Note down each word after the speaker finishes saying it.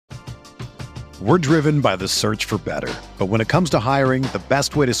We're driven by the search for better. But when it comes to hiring, the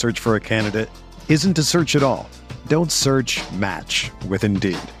best way to search for a candidate isn't to search at all. Don't search, match with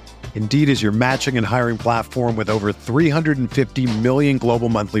Indeed. Indeed is your matching and hiring platform with over 350 million global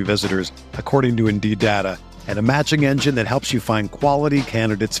monthly visitors, according to Indeed data, and a matching engine that helps you find quality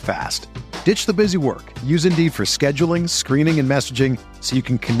candidates fast. Ditch the busy work. Use Indeed for scheduling, screening, and messaging so you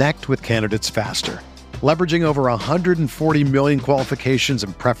can connect with candidates faster. Leveraging over 140 million qualifications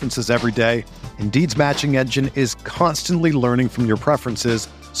and preferences every day, Indeed's matching engine is constantly learning from your preferences,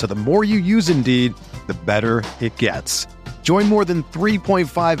 so the more you use Indeed, the better it gets. Join more than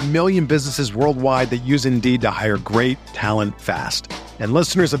 3.5 million businesses worldwide that use Indeed to hire great talent fast. And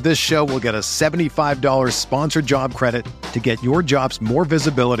listeners of this show will get a $75 sponsored job credit to get your jobs more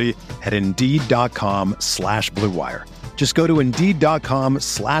visibility at Indeed.com/Blue Wire. Just go to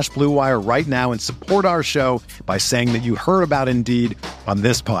Indeed.com/Blue Wire right now and support our show by saying that you heard about Indeed on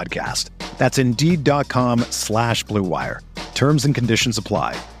this podcast. That's Indeed.com/Blue Wire. Terms and conditions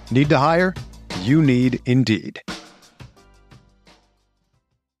apply. Need to hire? You need Indeed.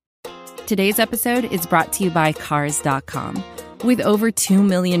 Today's episode is brought to you by Cars.com. With over 2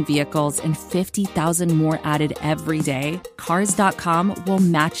 million vehicles and 50,000 more added every day, Cars.com will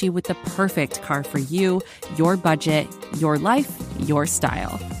match you with the perfect car for you, your budget, your life, your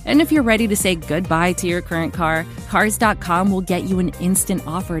style. And if you're ready to say goodbye to your current car, Cars.com will get you an instant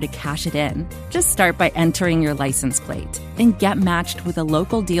offer to cash it in. Just start by entering your license plate and get matched with a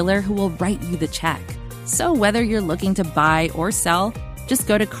local dealer who will write you the check. So whether you're looking to buy or sell, just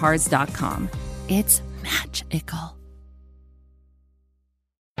go to Cars.com. It's magical.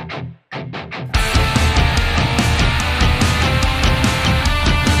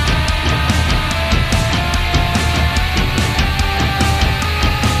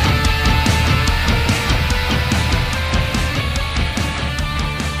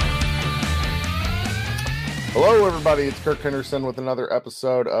 Hello, everybody. It's Kirk Henderson with another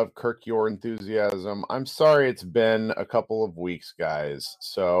episode of Kirk Your Enthusiasm. I'm sorry it's been a couple of weeks, guys.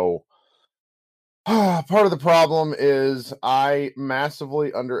 So, part of the problem is I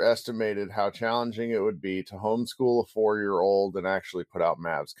massively underestimated how challenging it would be to homeschool a 4-year-old and actually put out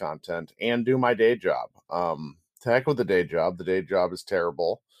Mavs content and do my day job. To heck with the day job. The day job is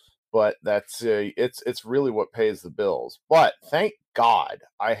terrible, but that's it's really what pays the bills. But thank God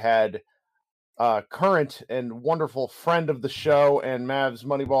I had current and wonderful friend of the show and Mavs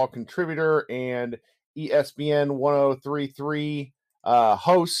Moneyball contributor and ESPN 1033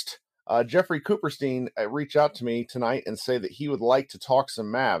 host Jeffrey Cooperstein reach out to me tonight and say that he would like to talk some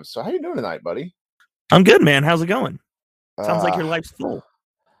Mavs. So how you doing tonight, buddy? I'm good, man. How's it going? Sounds like your life's full.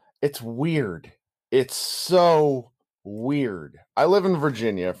 It's weird. It's so weird. I live in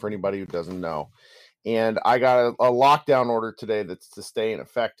Virginia, for anybody who doesn't know. And I got a lockdown order today that's to stay in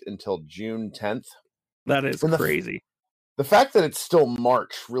effect until June 10th. That is crazy. The fact that it's still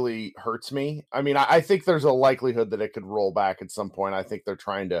March really hurts me. I mean, I think there's a likelihood that it could roll back at some point. I think they're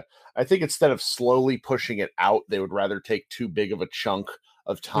trying to, I think instead of slowly pushing it out, they would rather take too big of a chunk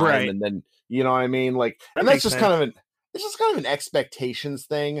of time. Right. And then, you know what I mean? Like, and that's just kind of it's just kind of an expectations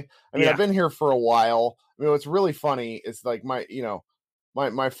thing. I mean, I've been here for a while. I mean, what's really funny is like my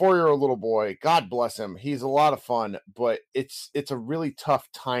 4-year-old little boy, God bless him. He's a lot of fun, but it's a really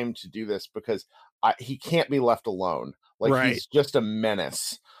tough time to do this because he can't be left alone. Like he's just a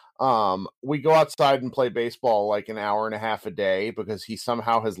menace. We go outside and play baseball like an hour and a half a day because he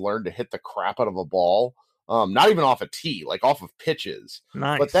somehow has learned to hit the crap out of a ball. Not even off a tee, like off of pitches.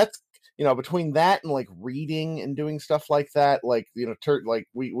 Nice. But that's, between that and like reading and doing stuff like that, like,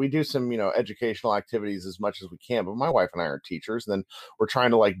 we do some, educational activities as much as we can, but my wife and I are teachers, and then we're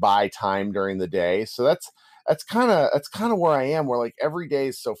trying to like buy time during the day. So that's kind of where I am, where like every day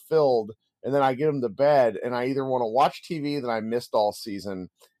is so filled, and then I get him to bed and I either want to watch TV that I missed all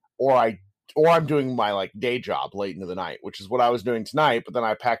season, or I'm doing my like day job late into the night, which is what I was doing tonight. But then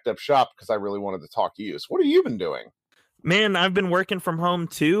I packed up shop because I really wanted to talk to you. So what have you been doing? Man, I've been working from home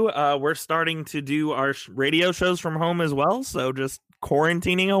too. We're starting to do our radio shows from home as well. So just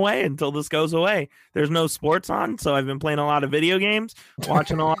quarantining away until this goes away. There's no sports on, so I've been playing a lot of video games,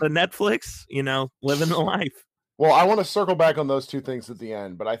 watching a lot of Netflix, living the life. Well, I want to circle back on those two things at the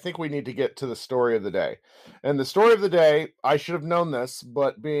end, but I think we need to get to the story of the day. And the story of the day, I should have known this,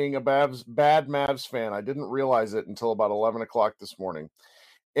 but being a bad Mavs fan, I didn't realize it until about 11 o'clock this morning.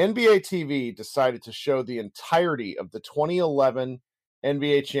 NBA TV decided to show the entirety of the 2011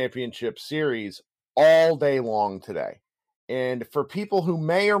 NBA Championship Series all day long today. And for people who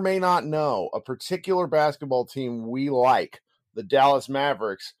may or may not know, a particular basketball team we like, the Dallas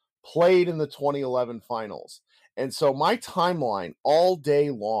Mavericks, played in the 2011 finals. And so my timeline all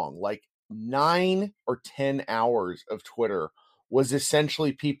day long, like 9 or 10 hours of Twitter was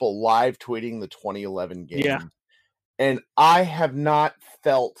essentially people live tweeting the 2011 game. Yeah. And I have not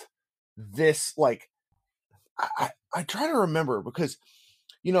felt this, like, I try to remember because,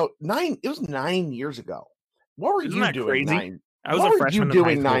 it was 9 years ago. What were Isn't you that doing crazy? I was a freshman What were you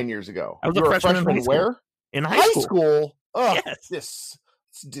doing in high school. 9 years ago? I was You a were freshman in high school. Where? In high school. Ugh, Yes.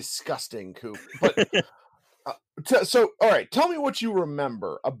 It's disgusting, Coop. But so, all right, tell me what you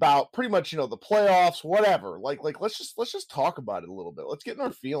remember about pretty much, the playoffs, whatever. Like let's just talk about it a little bit. Let's get in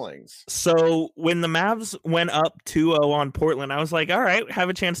our feelings. So when the Mavs went up 2-0 on Portland, I was like, all right, have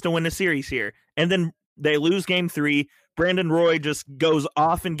a chance to win a series here. And then they lose game 3. Brandon Roy just goes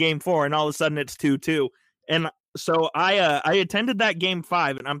off in game 4, and all of a sudden it's 2-2. And so I attended that game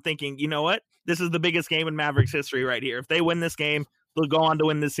 5, and I'm thinking, you know what? This is the biggest game in Mavericks history right here. If they win this game, they'll go on to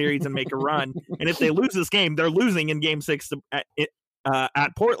win this series and make a run. And if they lose this game, they're losing in game 6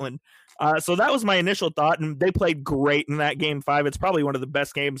 at Portland. So that was my initial thought, and they played great in that game 5. It's probably one of the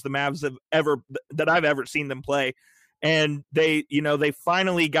best games the Mavs that I've ever seen them play. And they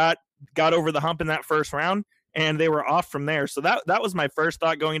finally got over the hump in that first round, and they were off from there. So that was my first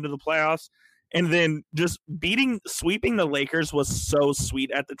thought going into the playoffs. And then just sweeping the Lakers was so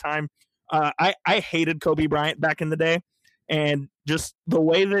sweet at the time. I hated Kobe Bryant back in the day, and just the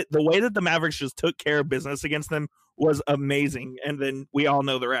way that the Mavericks just took care of business against them was amazing. And then we all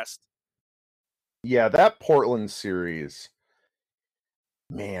know the rest. Yeah, that Portland series,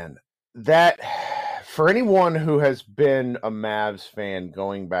 man, that for anyone who has been a Mavs fan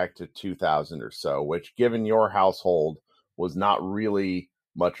going back to 2000 or so, which given your household was not really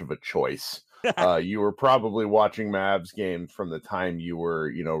much of a choice. You were probably watching Mavs games from the time you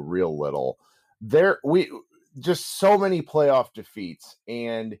were, real little. Just so many playoff defeats.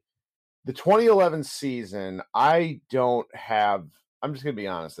 And the 2011 season, I'm just going to be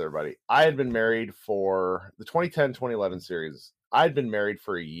honest, everybody. I had been married for the 2010-2011 series. I had been married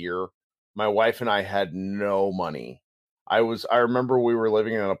for a year. My wife and I had no money. I remember we were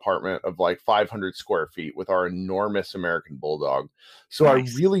living in an apartment of like 500 square feet with our enormous American Bulldog. So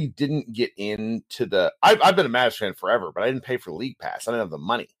nice. I really didn't get into I've been a Mavs fan forever, but I didn't pay for League Pass. I didn't have the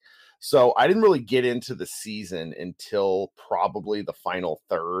money. So I didn't really get into the season until probably the final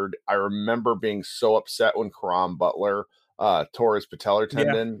third. I remember being so upset when Karam Butler tore his patellar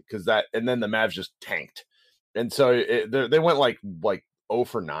tendon and then the Mavs just tanked. And so they went like 0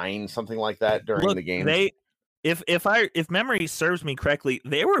 for 9, something like that during the game. If memory serves me correctly,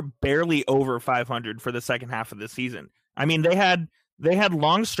 they were barely over 500 for the second half of the season. I mean, they had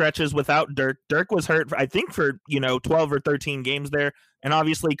long stretches without Dirk. Dirk was hurt, I think, for 12 or 13 games there, and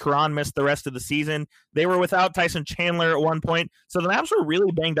obviously Karan missed the rest of the season. They were without Tyson Chandler at one point, so the Mavs were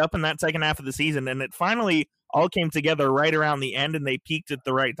really banged up in that second half of the season, and it finally all came together right around the end, and they peaked at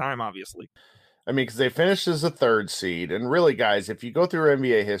the right time, obviously. I mean, because they finished as a 3rd seed. And really, guys, if you go through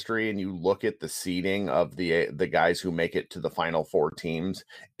NBA history and you look at the seeding of the guys who make it to the final 4 teams,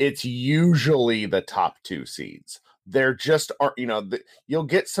 it's usually the top 2 seeds. There just aren't, you'll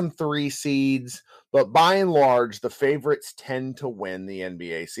get some 3 seeds, but by and large, the favorites tend to win the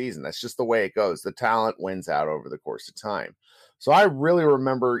NBA season. That's just the way it goes. The talent wins out over the course of time. So I really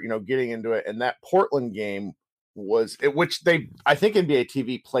remember, getting into it. And that Portland game I think NBA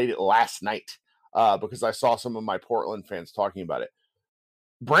TV played it last night. Because I saw some of my Portland fans talking about it.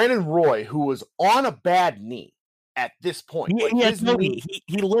 Brandon Roy, who was on a bad knee at this point. He had no knee.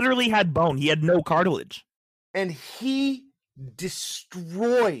 He literally had bone. He had no cartilage. And he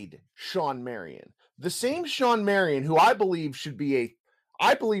destroyed Sean Marion. The same Sean Marion, who I believe he should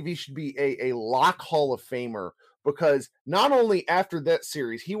be a lock Hall of Famer, because not only after that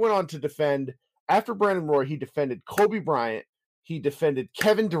series, he went on to defend, after Brandon Roy, he defended Kobe Bryant, he defended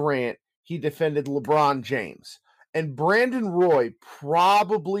Kevin Durant, he defended LeBron James. And Brandon Roy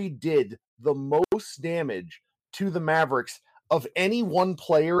probably did the most damage to the Mavericks of any one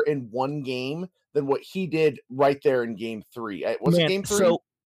player in one game than what he did right there in game 3. Was it game 3? So,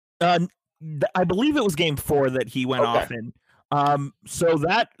 I believe it was game 4 that he went off in. So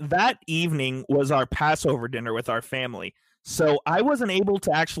that evening was our Passover dinner with our family. So I wasn't able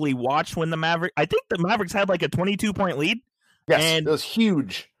to actually watch when I think the Mavericks had like a 22-point lead. Yes, and it was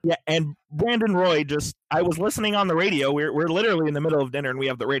huge. Yeah, and Brandon Roy I was listening on the radio. We're literally in the middle of dinner and we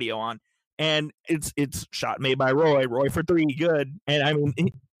have the radio on. And it's shot made by Roy for 3, good. And I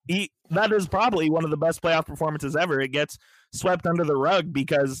mean, that is probably one of the best playoff performances ever. It gets swept under the rug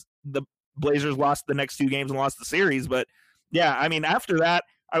because the Blazers lost the next 2 games and lost the series. But yeah, I mean, after that,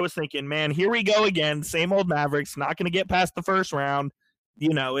 I was thinking, man, here we go again. Same old Mavericks, not going to get past the first round.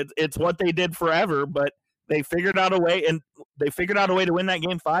 It's what they did forever, but they figured out a way, and they figured out a way to win that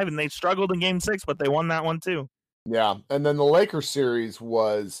game 5, and they struggled in game 6, but they won that one too. Yeah, and then the Lakers series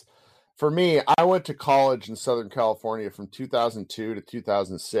was, for me, I went to college in Southern California from 2002 to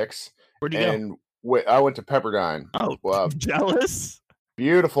 2006. Where'd you go? And I went to Pepperdine. Oh, jealous.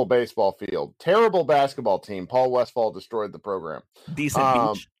 Beautiful baseball field. Terrible basketball team. Paul Westphal destroyed the program.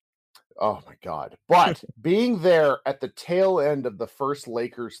 Decent beach. Oh, my God. But being there at the tail end of the first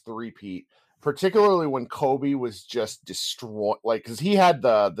Lakers three-peat, particularly when Kobe was just destroyed, like, because he had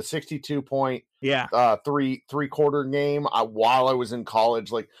the 62-point three-quarter game while I was in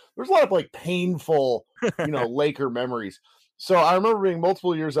college. Like, there's a lot of, like, painful, Laker memories. So I remember being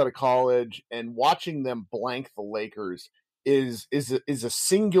multiple years out of college and watching them blank the Lakers is a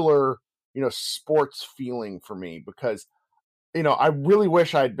singular, sports feeling for me, because I really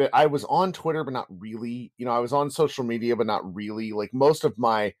wish I was on Twitter, but not really. I was on social media, but not really. Like, most of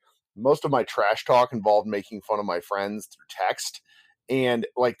my trash talk involved making fun of my friends through text. And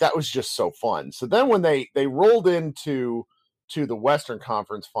like, that was just so fun. So then when they rolled into the Western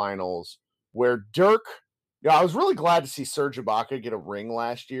Conference Finals, where Dirk, I was really glad to see Serge Ibaka get a ring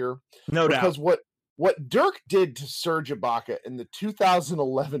last year. No doubt. Because what Dirk did to Serge Ibaka in the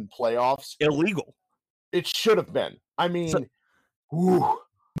 2011 playoffs, illegal. It should have been. I mean,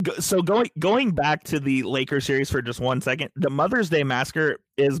 so going back to the Lakers series for just 1 second, the Mother's Day Massacre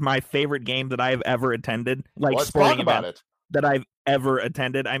is my favorite game that I've ever attended. Like, let's talk about it. That I've ever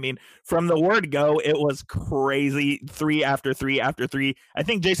attended. I mean, from the word go, it was crazy. 3 after 3 after 3. I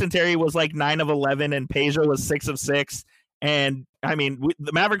think Jason Terry was like 9 of 11, and Peja was 6 of 6. And I mean,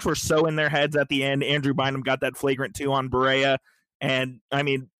 the Mavericks were so in their heads at the end. Andrew Bynum got that flagrant 2 on Barea, and I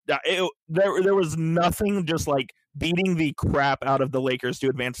mean, there was nothing, just like beating the crap out of the Lakers to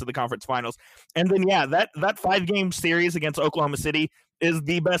advance to the conference finals. And then, that 5-game series against Oklahoma City is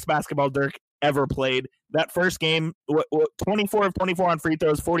the best basketball Dirk ever played. That first game, 24 of 24 on free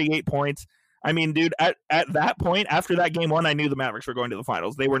throws, 48 points. I mean, dude, at that point, after that game 1, I knew the Mavericks were going to the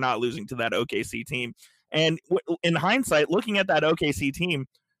finals. They were not losing to that OKC team. And in hindsight, looking at that OKC team,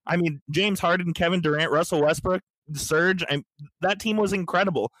 I mean, James Harden, Kevin Durant, Russell Westbrook, Serge, that team was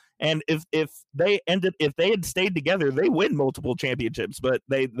incredible. And if they had stayed together, they win multiple championships. But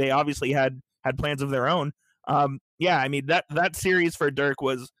they obviously had plans of their own. I mean, that series for Dirk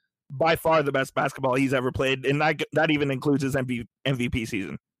was by far the best basketball he's ever played, and that even includes his MVP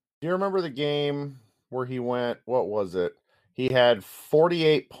season. Do you remember the game where he went? What was it? He had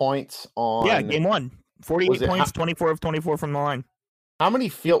 48 points on. Game 1, 48 points, 24 of 24 from the line. How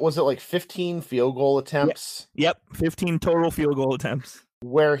many was it like 15 field goal attempts? Yep, 15 total field goal attempts.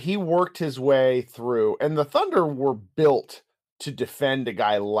 Where he worked his way through, and the Thunder were built to defend a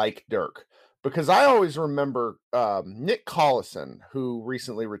guy like Dirk. Because I always remember Nick Collison, who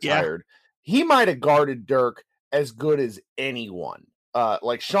recently retired, he might have guarded Dirk as good as anyone.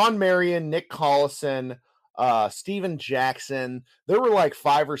 Like Sean Marion, Nick Collison, Steven Jackson. There were like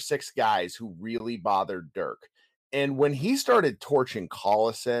 5 or 6 guys who really bothered Dirk. And when he started torching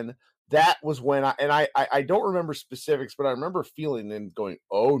Collison, that was when I don't remember specifics, but I remember feeling and going,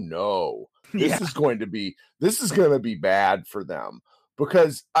 oh no, this is going to be bad for them.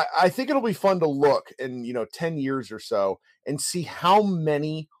 Because I think it'll be fun to look in 10 years or so and see how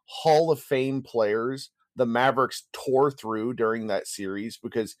many Hall of Fame players the Mavericks tore through during that series.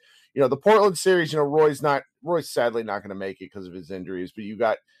 Because the Portland series, Roy's sadly not going to make it because of his injuries. But you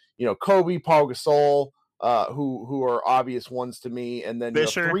got Kobe, Paul Gasol, who are obvious ones to me, and then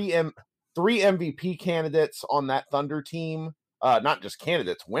 3 MVP candidates on that Thunder team. Not just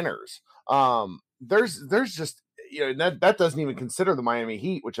candidates, winners. There's just. That doesn't even consider the Miami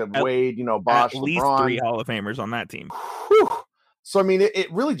Heat, which have Wade, Bosh, at least LeBron. 3 Hall of Famers on that team. Whew. So I mean, it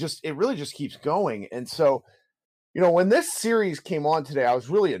really just keeps going. And so, when this series came on today, I was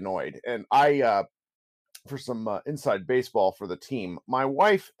really annoyed, and I, for some inside baseball for the team, my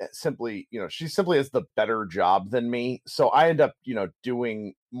wife simply has the better job than me, so I end up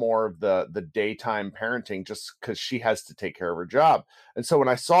doing more of the daytime parenting just because she has to take care of her job. And so when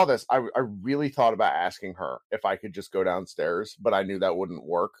I saw this, I really thought about asking her if I could just go downstairs, but I knew that wouldn't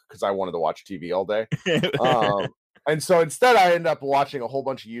work because I wanted to watch TV all day. And so instead I ended up watching a whole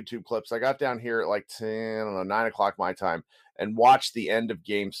bunch of YouTube clips. I got down here at like 9 o'clock my time and watched the end of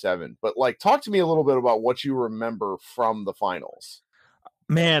Game 7. But talk to me a little bit about what you remember from the finals.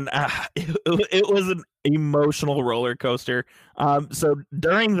 Man, it was an emotional roller coaster. So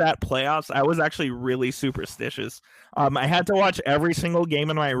during that playoffs, I was actually really superstitious. I had to watch every single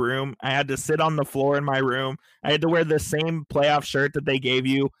game in my room. I had to sit on the floor in my room. I had to wear the same playoff shirt that they gave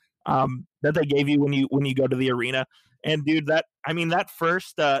you when you go to the arena. And dude, that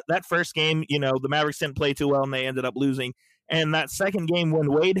first game, the Mavericks didn't play too well and they ended up losing. And that second game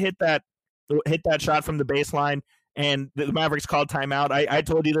when Wade hit that shot from the baseline and the Mavericks called timeout, I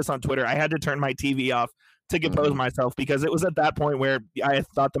told you this on Twitter. I had to turn my TV off to compose myself because it was at that point where I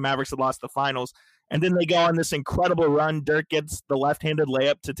thought the Mavericks had lost the finals. And then they go on this incredible run. Dirk gets the left-handed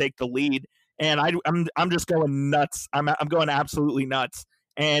layup to take the lead, and I'm just going nuts. I'm going absolutely nuts.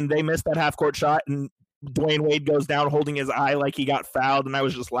 And they missed that half-court shot, and Dwayne Wade goes down holding his eye like he got fouled, and I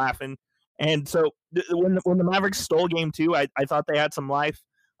was just laughing. And so when the Mavericks stole game 2, I thought they had some life.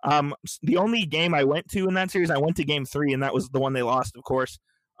 The only game I went to in that series, I went to game 3, and that was the one they lost, of course.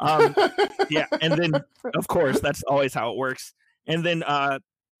 Yeah, and then of course that's always how it works. And then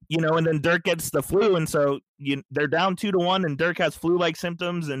and then Dirk gets the flu, and so they're down 2-1, and Dirk has flu-like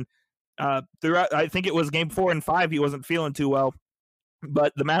symptoms, and throughout, I think it was game 4 and 5, he wasn't feeling too well.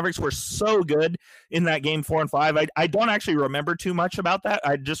 But the Mavericks were so good in that game 4 and 5. I don't actually remember too much about that.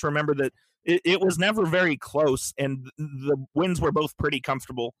 I just remember that it was never very close, and the wins were both pretty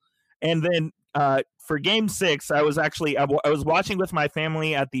comfortable. And then for game 6, I was watching with my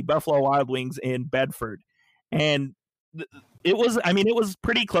family at the Buffalo Wild Wings in Bedford, and it was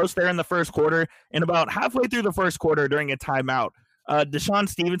pretty close there in the first quarter. And about halfway through the first quarter, during a timeout, Deshaun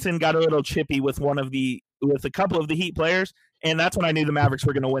Stevenson got a little chippy with a couple of the Heat players, and that's when I knew the Mavericks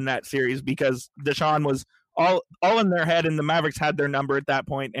were going to win that series because Deshaun was all in their head, and the Mavericks had their number at that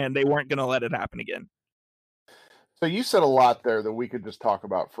point, and they weren't going to let it happen again. So you said a lot there that we could just talk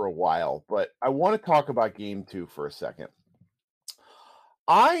about for a while, but I want to talk about game 2 for a second.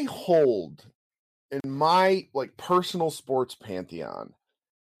 I hold in my personal sports pantheon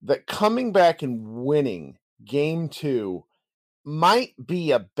that coming back and winning game 2 might be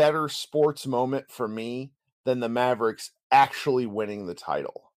a better sports moment for me than the Mavericks actually winning the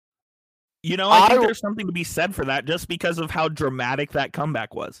title. I think there's something to be said for that just because of how dramatic that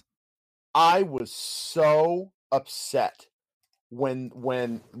comeback was. I was so upset when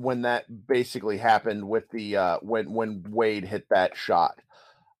that basically happened with the when Wade hit that shot.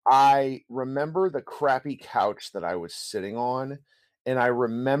 I remember the crappy couch that I was sitting on, and I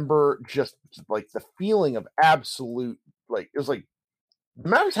remember just the feeling of absolute it was like the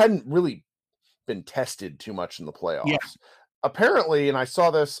Mavericks hadn't really been tested too much in the playoffs. Yeah. Apparently, and I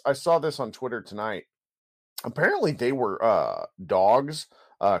saw this on Twitter tonight. Apparently they were dogs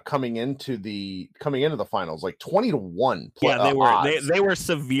coming into the finals, 20-1. They were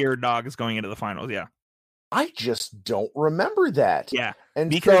severe dogs going into the finals. Yeah, I just don't remember that. Yeah, and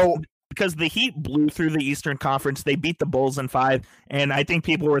because the Heat blew through the Eastern Conference, they beat the Bulls in 5, and I think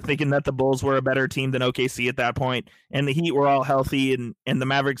people were thinking that the Bulls were a better team than OKC at that point, and the Heat were all healthy, and the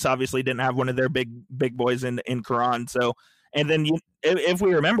Mavericks obviously didn't have one of their big boys in Karan. So, and then if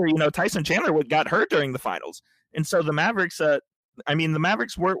we remember, Tyson Chandler got hurt during the finals, and so the Mavericks. The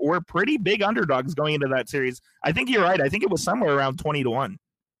Mavericks were pretty big underdogs going into that series. I think you're right. I think it was somewhere around 20-1,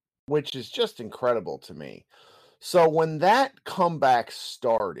 which is just incredible to me. So when that comeback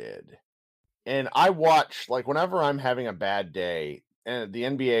started, and I watch, whenever I'm having a bad day, and the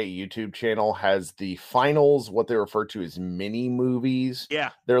NBA YouTube channel has the finals, what they refer to as mini movies. Yeah.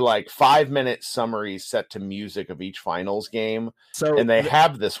 They're 5-minute summaries set to music of each finals game. And they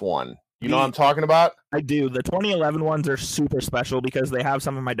have this one. You know what I'm talking about? I do. The 2011 ones are super special because they have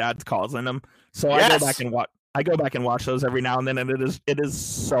some of my dad's calls in them. So yes. I go back and watch those every now and then, and it is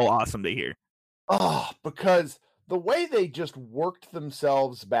so awesome to hear. Oh, because the way they just worked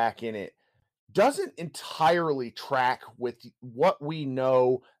themselves back in it doesn't entirely track with what we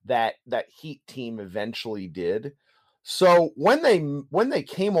know that Heat team eventually did. So when they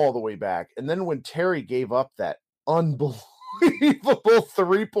came all the way back, and then when Terry gave up that unbelievable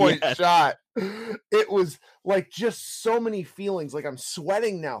 3-point shot, it was just so many feelings. I'm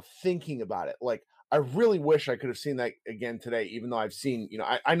sweating now thinking about it. I really wish I could have seen that again today, even though I've seen,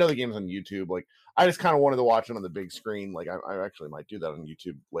 I know the game's on YouTube. I just kind of wanted to watch it on the big screen. I actually might do that on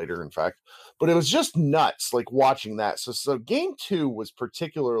YouTube later, in fact. But it was just nuts, watching that. So game 2 was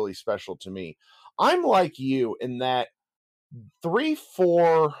particularly special to me. I'm like you in that 3,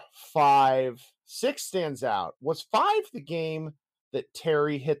 4, 5, 6 stands out. Was 5 the game that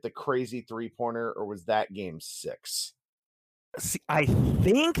Terry hit the crazy 3-pointer, or was that game 6? See, I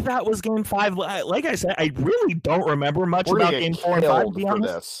think that was game 5. Like I said, I really don't remember much about game 4 and 5.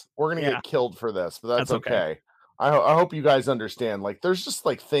 We're going to get killed for this, but that's okay. I hope you guys understand. There's just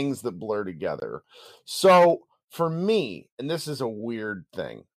things that blur together. So for me, and this is a weird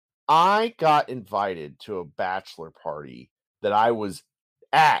thing, I got invited to a bachelor party that I was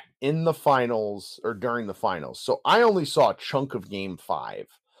at in the finals or during the finals. So I only saw a chunk of game 5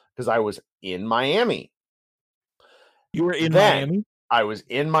 because I was in Miami. You were in Then Miami? I was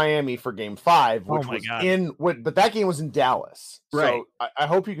in Miami for game 5, which was but that game was in Dallas. Right. So I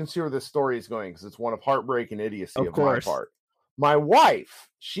hope you can see where this story is going, because it's one of heartbreak and idiocy of my course. part. My wife,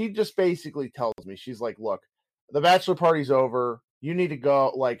 she just basically tells me, she's like, look, the bachelor party's over. You need to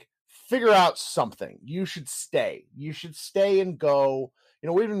go, like, figure out something. You should stay. You should stay and go. You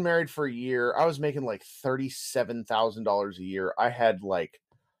know, we've been married for a year. I was making like $37,000 a year. I had like,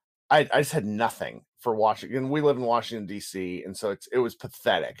 I just had nothing for Washington. We live in Washington, D.C., and so it was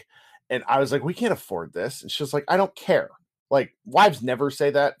pathetic. And I was like, we can't afford this. And she was like, I don't care. Like, wives never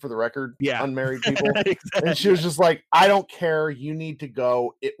say that, for the record, unmarried people. Exactly. And she was just like, I don't care. You need to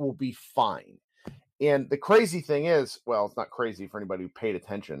go. It will be fine. And the crazy thing is, well, it's not crazy for anybody who paid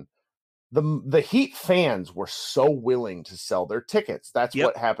attention. The Heat fans were so willing to sell their tickets. That's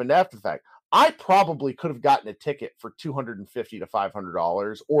what happened after the fact. I probably could have gotten a ticket for $250 to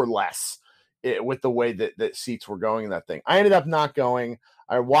 $500 or less with the way that seats were going in that thing. I ended up not going.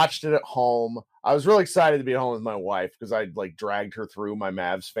 I watched it at home. I was really excited to be at home with my wife, because I like dragged her through my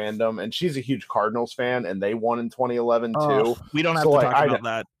Mavs fandom, and she's a huge Cardinals fan, and they won in 2011 too. We don't have to talk about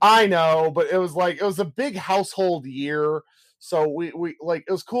that. I know, but it was a big household year. So we like,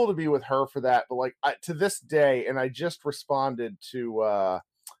 it was cool to be with her for that. But like, to this day, and I just responded to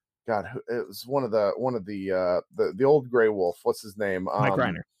God, it was one of the old gray wolf. What's his name? Mike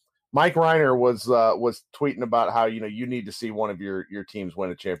Reiner. Mike Reiner was tweeting about how, you need to see one of your teams win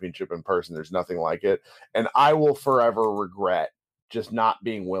a championship in person. There's nothing like it. And I will forever regret just not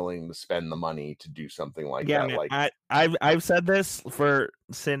being willing to spend the money to do something like that. Man, like I've said this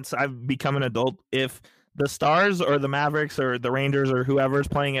since I've become an adult. If the Stars or the Mavericks or the Rangers or whoever's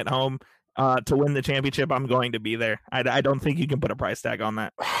playing at home to win the championship, I'm going to be there. I don't think you can put a price tag on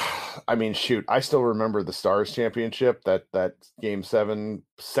that. I mean, shoot, I still remember the Stars championship, that game 7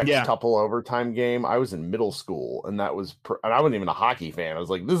 sextuple overtime game. I was in middle school, and that was, and I wasn't even a hockey fan. I was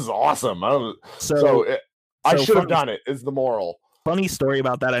like, this is awesome. I should have done it, is the moral. Funny story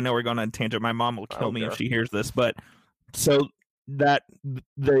about that. I know we're going on a tangent. My mom will kill me if she hears this, but so that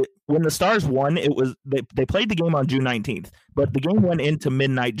when the Stars won, it was they played the game on June 19th, but the game went into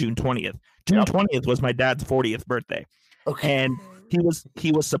midnight June 20th. June 20th was my dad's 40th birthday. Okay. And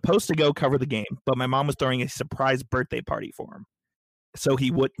he was supposed to go cover the game, but my mom was throwing a surprise birthday party for him. So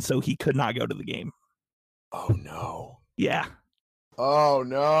he could not go to the game. Oh no. Yeah. Oh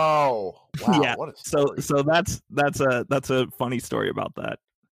no. Wow. Yeah. What a story. So that's a funny story about that.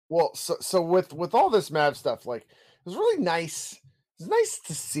 Well, so with all this Mav stuff, like, it was really nice. It's nice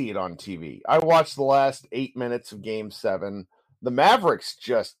to see it on TV. I watched the last 8 minutes of game 7. The Mavericks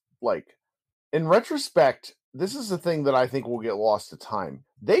just, like, in retrospect, this is the thing that I think will get lost to time.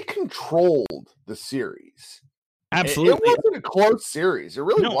 They controlled the series. Absolutely. It wasn't a close series. It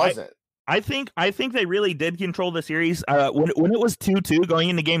really wasn't. I think they really did control the series. When it was 2-2 going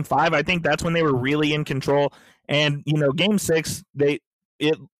into game 5, I think that's when they were really in control. And, game 6, they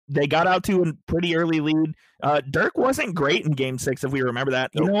got out to a pretty early lead. Dirk wasn't great in game 6, if we remember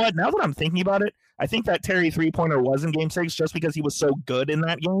that. Nope. You know what? Now that I'm thinking about it, I think that Terry 3-pointer was in game 6 just because he was so good in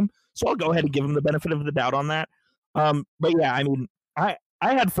that game. So I'll go ahead and give him the benefit of the doubt on that. But yeah, I mean, I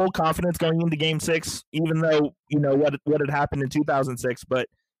had full confidence going into game 6, even though, what had happened in 2006. But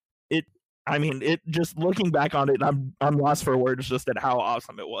it just looking back on it, I'm lost for words just at how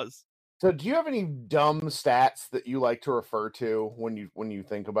awesome it was. So do you have any dumb stats that you like to refer to when you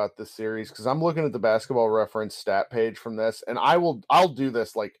think about this series? Because I'm looking at the Basketball Reference stat page from this, and I'll do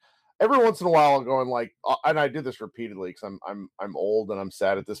this like every once in a while. I'll go and like, and I do this repeatedly because I'm old and I'm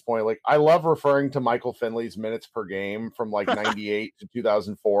sad at this point. Like, I love referring to Michael Finley's minutes per game from like 98 to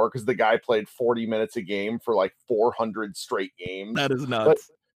 2004, because the guy played 40 minutes a game for like 400 straight games. That is nuts. But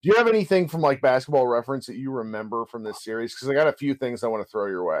do you have anything from like Basketball Reference that you remember from this series? Because I got a few things I want to throw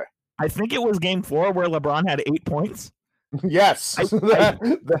your way. I think it was game 4 where LeBron had 8 points. Yes, that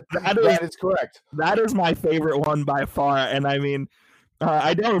is correct. That is my favorite one by far. And I mean,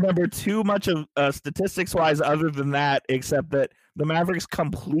 I don't remember too much of statistics-wise other than that, except that the Mavericks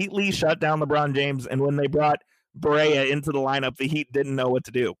completely shut down LeBron James. And when they brought Barea into the lineup, the Heat didn't know what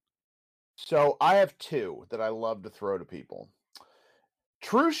to do. So I have 2 that I love to throw to people.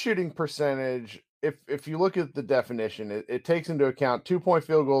 True shooting percentage, if you look at the definition, it takes into account 2-point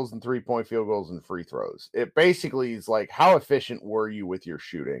field goals and 3-point field goals and free throws. It basically is like, how efficient were you with your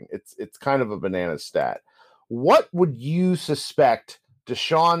shooting? It's kind of a banana stat. What would you suspect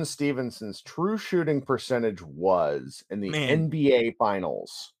Deshaun Stevenson's true shooting percentage was in the NBA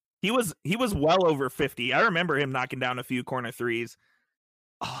Finals? He was well over 50. I remember him knocking down a few corner threes.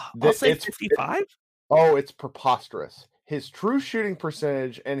 I'll say 55. It's preposterous. His true shooting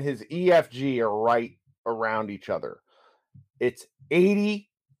percentage and his EFG are right around each other. It's 82%.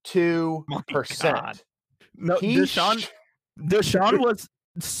 My God. No, Deshaun was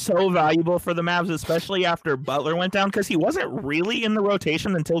so valuable for the Mavs, especially after Butler went down, because he wasn't really in the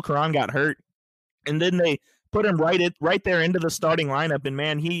rotation until Karan got hurt. And then they put him right there into the starting lineup. And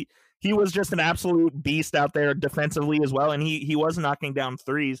man, he was just an absolute beast out there defensively as well. And he was knocking down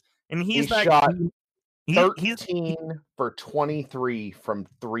threes. And he shot 13 for 23 from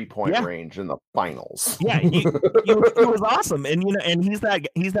 3-point range in the finals. Yeah, he was awesome. And and he's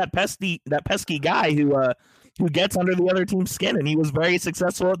that pesky guy who gets under the other team's skin, and he was very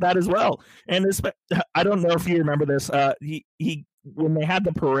successful at that as well. And I don't know if you remember this. He when they had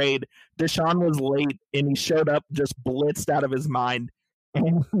the parade, Deshaun was late, and he showed up just blitzed out of his mind.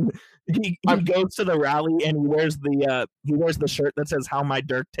 And he goes to the rally, and he wears the shirt that says "How My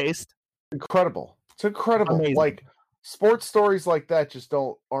Dirk Taste." Incredible! It's incredible. Amazing. Like sports stories like that just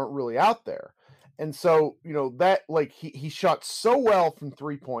aren't really out there. And so, that like he shot so well from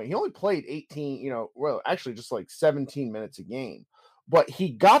 3-point. He only played 18, actually just like 17 minutes a game. But he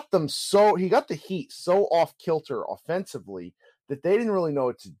got the Heat so off kilter offensively that they didn't really know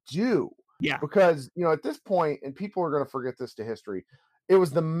what to do. Yeah. Because, at this point, and people are going to forget this to history, it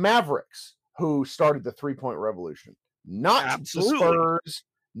was the Mavericks who started the 3-point revolution. Not the Spurs,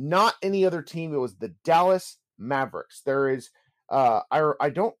 not any other team. It was the Dallas Mavericks. There is I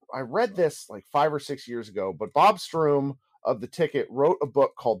read this like 5 or 6 years ago, but Bob Stroom of The Ticket wrote a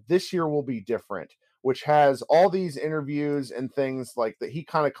book called This Year Will Be Different, which has all these interviews and things like that he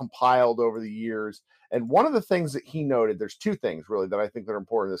kind of compiled over the years. And one of the things that he noted, there's two things really that I think that are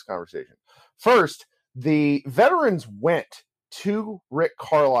important in this conversation. First, the veterans went to Rick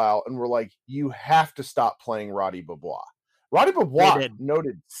Carlisle and were like, you have to stop playing Roddy Beaubois. Roddy Beaubois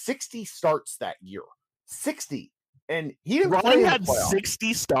noted 60 starts that year. 60. And he didn't Roddy had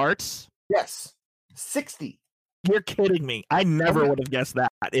 60 starts? Yes. 60. You're kidding me. I never would have guessed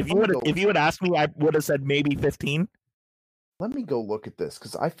that. If you had asked me, I would have said maybe 15. Let me go look at this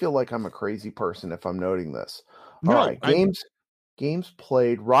because I feel like I'm a crazy person if I'm noting this. No, all right, games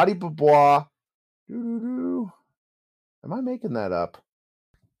played. Roddy Beaubois. Am I making that up?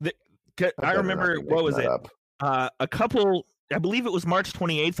 I remember, what was it? A couple, I believe it was March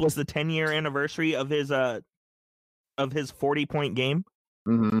 28th was the 10-year anniversary of his 40-point game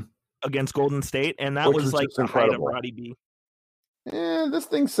against Golden State, and that was like the height of Roddy B. This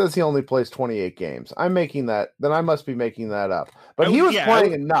thing says he only plays 28 games. I'm making that. Then I must be making that up. But he was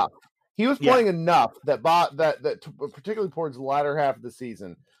playing enough. He was playing enough that particularly towards the latter half of the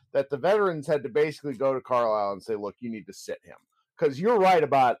season, that the veterans had to basically go to Carlisle and say, "Look, you need to sit him," because you're right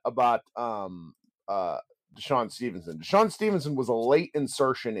about Deshaun Stevenson. Deshaun Stevenson was a late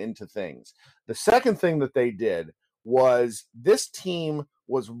insertion into things. The second thing that they did was this team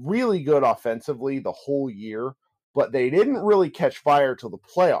was really good offensively the whole year, but they didn't really catch fire till the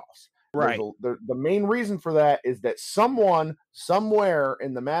playoffs. Right. The main reason for that is that someone somewhere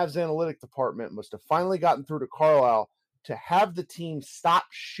in the Mavs analytic department must have finally gotten through to Carlisle to have the team stop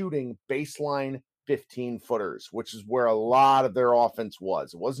shooting baseline 15-footers, which is where a lot of their offense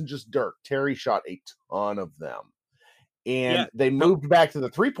was. It wasn't just Dirk. Terry shot a ton of them. And they moved back to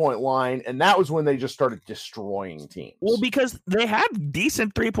the 3-point line, and that was when they just started destroying teams. Well, because they had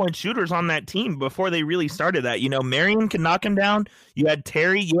decent 3-point shooters on that team before they really started that. Marion can knock him down. You had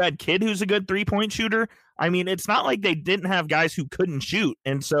Terry. You had Kidd, who's a good 3-point shooter. I mean, it's not like they didn't have guys who couldn't shoot.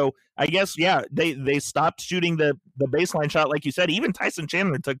 And so I guess, they stopped shooting the baseline shot, like you said. Even Tyson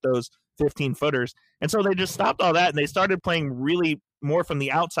Chandler took those 15-footers. And so they just stopped all that, and they started playing really more from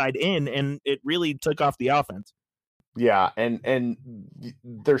the outside in, and it really took off the offense. Yeah, and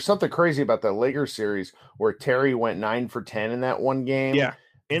there's something crazy about the Lakers series where Terry went 9 for 10 in that one game. Yeah,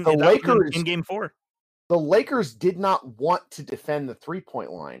 the Lakers in Game 4. The Lakers did not want to defend the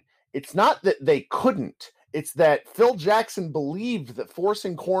 3-point line. It's not that they couldn't. It's that Phil Jackson believed that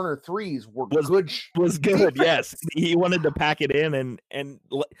forcing corner threes was good. Yes, he wanted to pack it in, and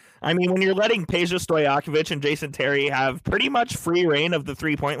I mean, when you're letting Peja Stojakovic and Jason Terry have pretty much free reign of the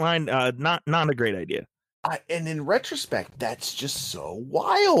 3-point line, not a great idea. And in retrospect, that's just so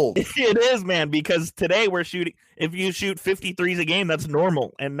wild. It is, man, because today we're shooting, if you shoot 53s a game, that's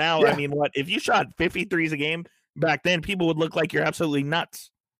normal. And now, I mean, if you shot 53s a game back then, people would look like you're absolutely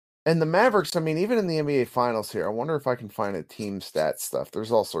nuts. And the Mavericks, I mean, even in the NBA Finals here, I wonder if I can find a team stat stuff.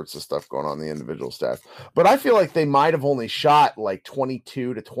 There's all sorts of stuff going on in the individual stats. But I feel like they might have only shot like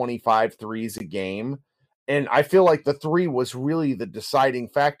 22 to 25 threes a game. And I feel like the 3 was really the deciding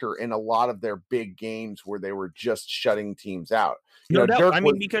factor in a lot of their big games where they were just shutting teams out. No doubt. Dirk I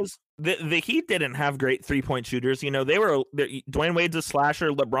mean, because the Heat didn't have great 3-point shooters. Dwayne Wade's a slasher.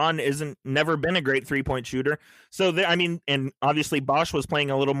 LeBron never been a great 3-point shooter. So and obviously Bosch was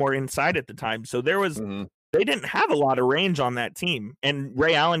playing a little more inside at the time. So they didn't have a lot of range on that team. And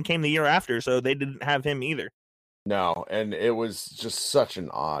Ray Allen came the year after, so they didn't have him either. No, and it was just such an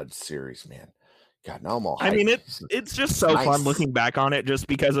odd series, man. God, now I'm all hyped. I mean, it's just so fun looking back on it just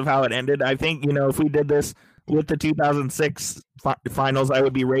because of how it ended. I think, if we did this with the 2006 finals, I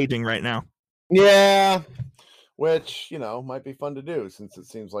would be raging right now. Yeah, which, might be fun to do since it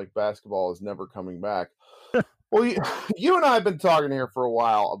seems like basketball is never coming back. Well, you and I have been talking here for a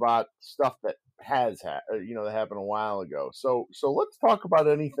while about stuff that has that happened a while ago. So let's talk about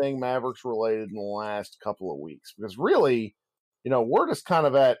anything Mavericks related in the last couple of weeks, because really, we're just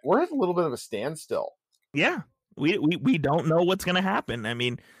we're at a little bit of a standstill. Yeah, we don't know what's going to happen. I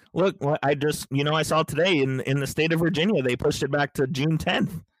mean, look, I just I saw today in the state of Virginia they pushed it back to June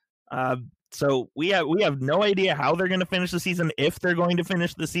 10th. So we have no idea how they're going to finish the season, if they're going to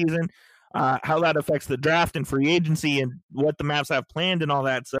finish the season, how that affects the draft and free agency and what the Mavs have planned and all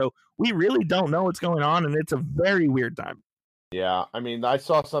that. So we really don't know what's going on, and it's a very weird time. Yeah, I mean, I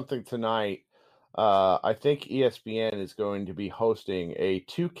saw something tonight. I think ESPN is going to be hosting a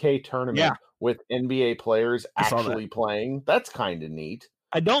 2K tournament with NBA players actually playing. That's kind of neat.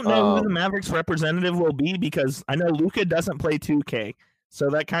 I don't know who the Mavericks representative will be, because I know Luka doesn't play 2K, so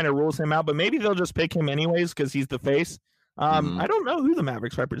that kind of rules him out. But maybe they'll just pick him anyways because he's the face. I don't know who the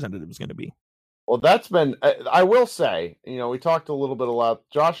Mavericks representative is going to be. Well, that's been, I will say, we talked a little bit about,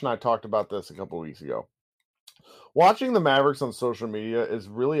 Josh and I talked about this a couple of weeks ago. Watching the Mavericks on social media is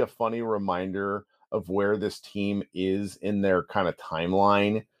really a funny reminder of where this team is in their kind of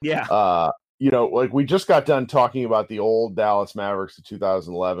timeline. Yeah. Like we just got done talking about the old Dallas Mavericks of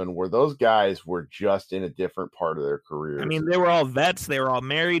 2011, where those guys were just in a different part of their careers. I mean, they were all vets. They were all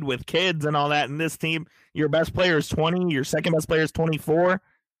married with kids and all that. And this team, your best player is 20. Your second best player is 24.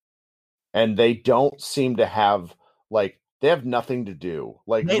 And they don't seem to have, they have nothing to do.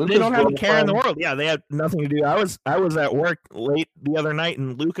 Like they don't have a care in the world. Yeah, they have nothing to do. I was at work late the other night,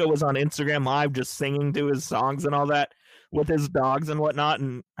 and Luka was on Instagram Live just singing to his songs and all that with his dogs and whatnot.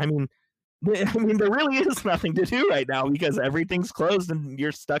 And I mean, there really is nothing to do right now because everything's closed and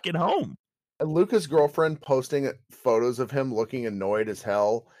you're stuck at home. And Luka's girlfriend posting photos of him looking annoyed as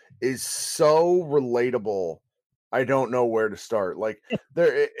hell is so relatable. I don't know where to start. Like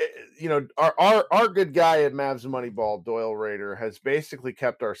there, our good guy at Mavs Moneyball, Doyle Rader, has basically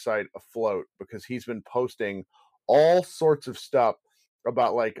kept our site afloat because he's been posting all sorts of stuff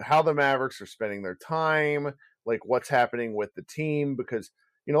about like how the Mavericks are spending their time, like what's happening with the team. Because,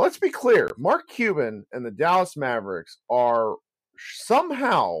 let's be clear, Mark Cuban and the Dallas Mavericks are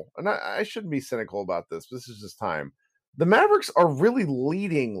somehow, and I shouldn't be cynical about this, this is just time. The Mavericks are really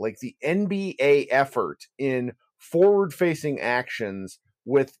leading like the NBA effort in forward-facing actions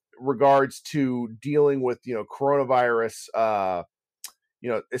with regards to dealing with, coronavirus,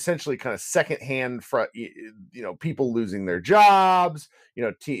 essentially kind of secondhand, people losing their jobs,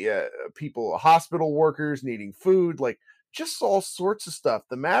 people, hospital workers needing food, like just all sorts of stuff.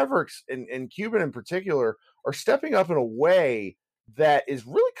 The Mavericks and Cuban in particular are stepping up in a way that is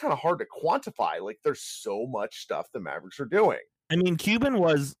really kind of hard to quantify. Like there's so much stuff the Mavericks are doing. I mean, Cuban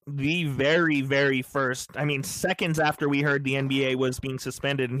was the very, very first. I mean, seconds after we heard the NBA was being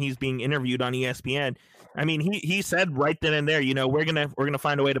suspended and he's being interviewed on ESPN. I mean, he said right then and there, we're gonna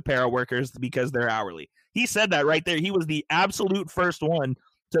find a way to pay our workers because they're hourly. He said that right there. He was the absolute first one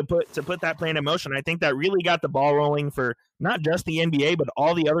to put that plan in motion. I think that really got the ball rolling for not just the NBA but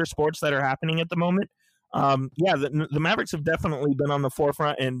all the other sports that are happening at the moment. The Mavericks have definitely been on the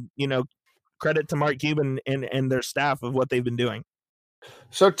forefront, and credit to Mark Cuban and their staff of what they've been doing.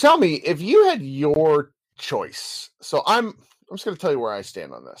 So tell me, if you had your choice, so I'm just going to tell you where I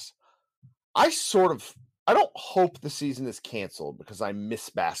stand on this. I don't hope the season is canceled because I miss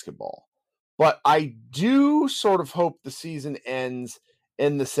basketball, but I do sort of hope the season ends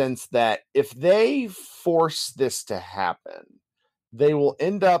in the sense that if they force this to happen, they will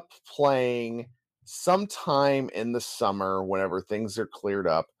end up playing sometime in the summer whenever things are cleared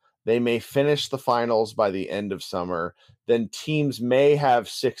up. They may finish the finals by the end of summer. Then teams may have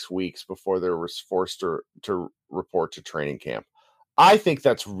 6 weeks before they're forced to report to training camp. I think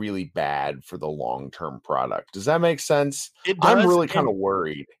that's really bad for the long-term product. Does that make sense? It does, I'm really kind of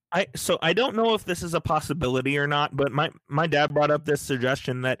worried. I don't know if this is a possibility or not, but my dad brought up this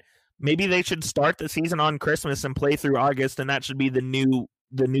suggestion that maybe they should start the season on Christmas and play through August, and that should be the new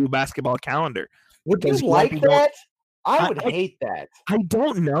basketball calendar. Would you like that? I would hate that. I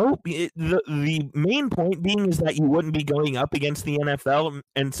don't know. The main point being is that you wouldn't be going up against the NFL,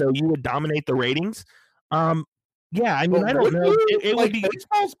 and so you would dominate the ratings. Yeah, I mean, But I don't know. It like, would be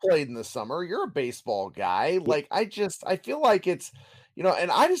baseball's played in the summer. You're a baseball guy. Like, I feel like it's,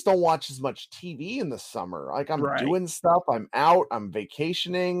 and I just don't watch as much TV in the summer. Like, I'm right. doing stuff. I'm out. I'm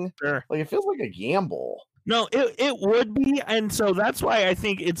vacationing. Sure. Like, it feels like a gamble. No, it would be, and so that's why I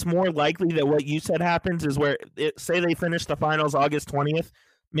think it's more likely that what you said happens is where say they finish the finals August 20th,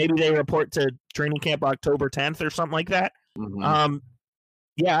 maybe they report to training camp October 10th or something like that. Mm-hmm.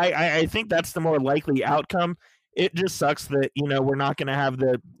 Yeah, I think that's the more likely outcome. It just sucks that we're not going to have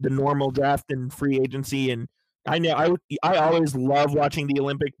the normal draft and free agency, and I know I always love watching the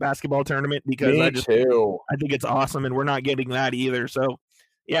Olympic basketball tournament because Me too. I think it's awesome, and we're not getting that either. So.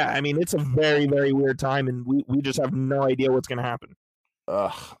 Yeah, I mean, it's a very, very weird time, and we just have no idea what's going to happen.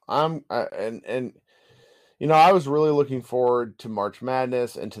 I was really looking forward to March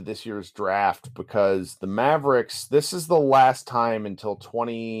Madness and to this year's draft because the Mavericks, this is the last time until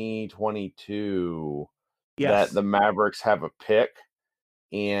 2022 that the Mavericks have a pick.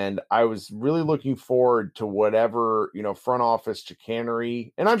 And I was really looking forward to whatever, front office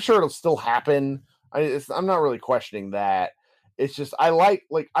chicanery, and I'm sure it'll still happen. I'm not really questioning that. It's just, this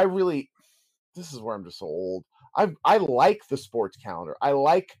is where I'm just so old. I like the sports calendar. I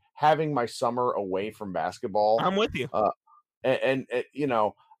like having my summer away from basketball. I'm with you.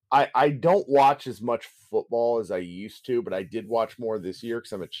 I don't watch as much football as I used to, but I did watch more this year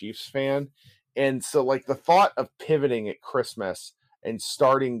because I'm a Chiefs fan. And so like the thought of pivoting at Christmas and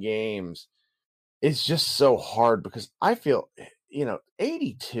starting games is just so hard because I feel,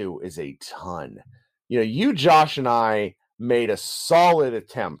 82 is a ton. Josh, and I made a solid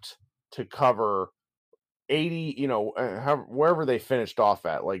attempt to cover 80, wherever they finished off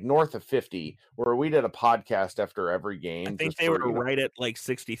at, like north of 50, where we did a podcast after every game. I think they were right at like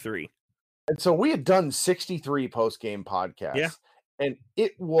 63. And so we had done 63 post-game podcasts. Yeah. And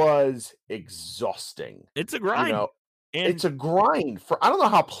it was exhausting. It's a grind. It's a grind I don't know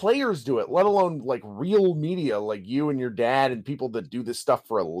how players do it, let alone like real media like you and your dad and people that do this stuff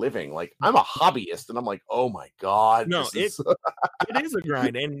for a living. Like I'm a hobbyist and I'm like, oh my God. No, it is a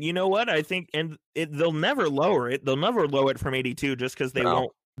grind. And you know what? I think they'll never lower it. They'll never lower it from 82 just because they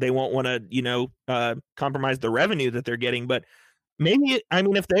won't want to, compromise the revenue that they're getting. But maybe,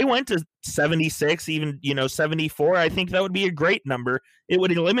 if they went to 76, even, 74, I think that would be a great number. It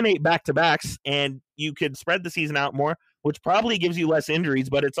would eliminate back-to-backs, and you could spread the season out more, which probably gives you less injuries,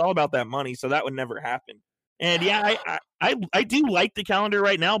 but it's all about that money, so that would never happen. And, yeah, I do like the calendar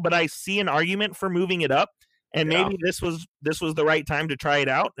right now, but I see an argument for moving it up, and maybe this was the right time to try it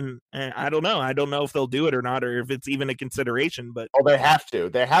out, and I don't know. I don't know if they'll do it or not, or if it's even a consideration. But they have to.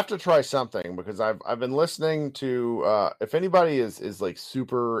 They have to try something because I've been listening to. If anybody is like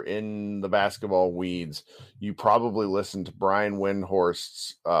super in the basketball weeds, you probably listen to Brian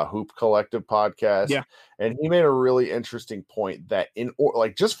Windhorst's Hoop Collective podcast. Yeah, and he made a really interesting point that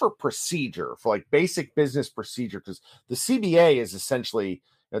just for procedure, for like basic business procedure, because the CBA is essentially.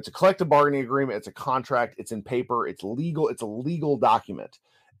 It's a collective bargaining agreement. It's a contract. It's in paper. It's legal. It's a legal document.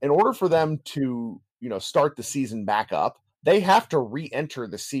 In order for them to, start the season back up, they have to re-enter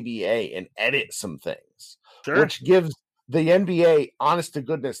the CBA and edit some things, which gives the NBA honest to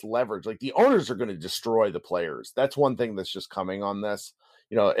goodness leverage. Like the owners are going to destroy the players. That's one thing that's just coming on this.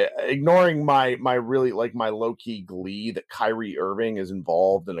 Ignoring my really like my low key glee that Kyrie Irving is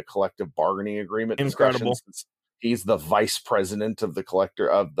involved in a collective bargaining agreement. Incredible. He's the vice president of the collector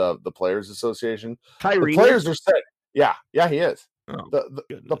of the Players Association. Kyrie, the players are set. Yeah, he is. Oh,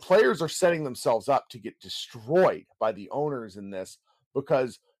 the players are setting themselves up to get destroyed by the owners in this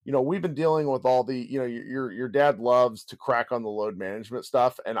because we've been dealing with all the your dad loves to crack on the load management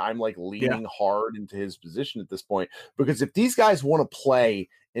stuff, and I'm like leaning hard into his position at this point because if these guys want to play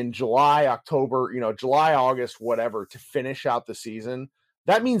in July, October, July, August, whatever, to finish out the season.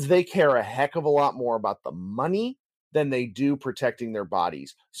 That means they care a heck of a lot more about the money than they do protecting their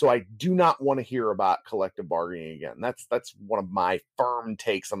bodies. So I do not want to hear about collective bargaining again. That's one of my firm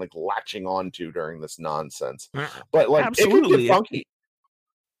takes I'm like latching onto during this nonsense. But like absolutely. It can get funky.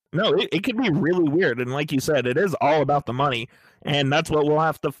 No, it could be really weird. And like you said, it is all about the money. And that's what we'll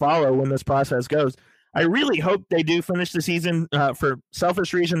have to follow when this process goes. I really hope they do finish the season for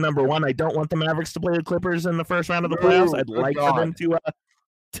selfish reason. Number one, I don't want the Mavericks to play the Clippers in the first round of the playoffs. I'd like for them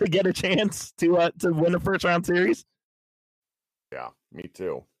to get a chance to win a first round series. Yeah, me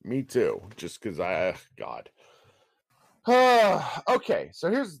too. Just because God. Okay, so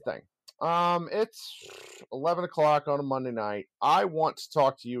here's the thing. It's 11 o'clock on a Monday night. I want to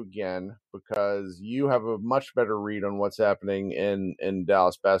talk to you again because you have a much better read on what's happening in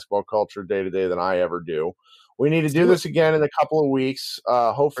Dallas basketball culture day to day than I ever do. We need to do this again in a couple of weeks.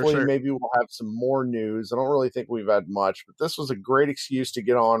 Hopefully, maybe we'll have some more news. I don't really think we've had much, but this was a great excuse to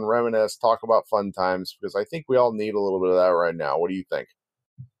get on, reminisce, talk about fun times, because I think we all need a little bit of that right now. What do you think?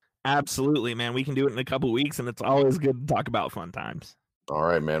 Absolutely, man. We can do it in a couple of weeks, and it's always good to talk about fun times. All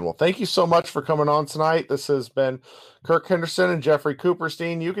right, man. Well, thank you so much for coming on tonight. This has been Kirk Henderson and Jeffrey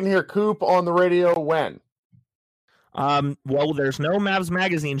Cooperstein. You can hear Coop on the radio when? Well, there's no Mavs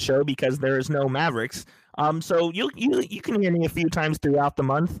magazine show because there is no Mavericks. So you can hear me a few times throughout the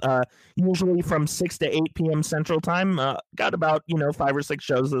month, usually from 6 to 8 p.m. Central Time. Got about 5 or 6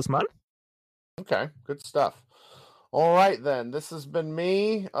 shows this month. Okay, good stuff. All right, then. This has been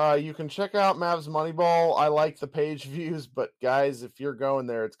me. You can check out Mavs Moneyball. I like the page views, but guys, if you're going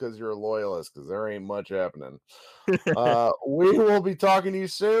there, it's because you're a loyalist, because there ain't much happening. We will be talking to you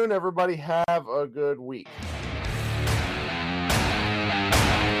soon. Everybody have a good week.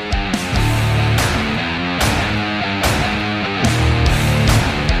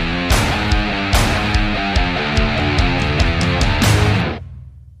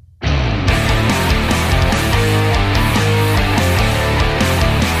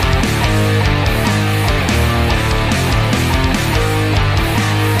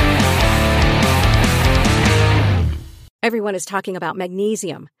 Everyone is talking about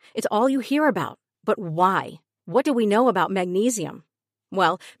magnesium. It's all you hear about. But why? What do we know about magnesium?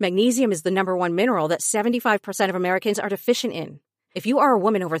 Well, magnesium is the number one mineral that 75% of Americans are deficient in. If you are a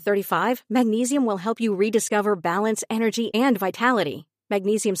woman over 35, magnesium will help you rediscover balance, energy, and vitality.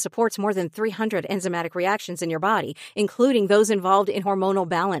 Magnesium supports more than 300 enzymatic reactions in your body, including those involved in hormonal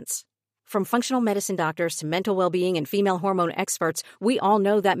balance. From functional medicine doctors to mental well-being and female hormone experts, we all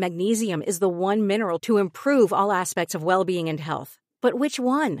know that magnesium is the one mineral to improve all aspects of well-being and health. But which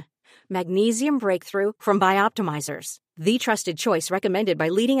one? Magnesium Breakthrough from Bioptimizers, the trusted choice recommended by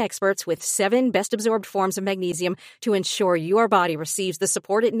leading experts with 7 best-absorbed forms of magnesium to ensure your body receives the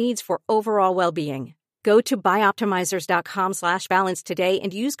support it needs for overall well-being. Go to bioptimizers.com/balance today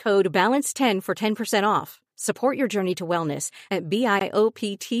and use code BALANCE10 for 10% off. Support your journey to wellness at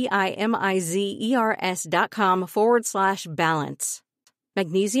bioptimizers.com/balance.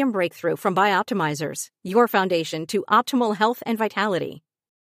 Magnesium Breakthrough from Bioptimizers, your foundation to optimal health and vitality.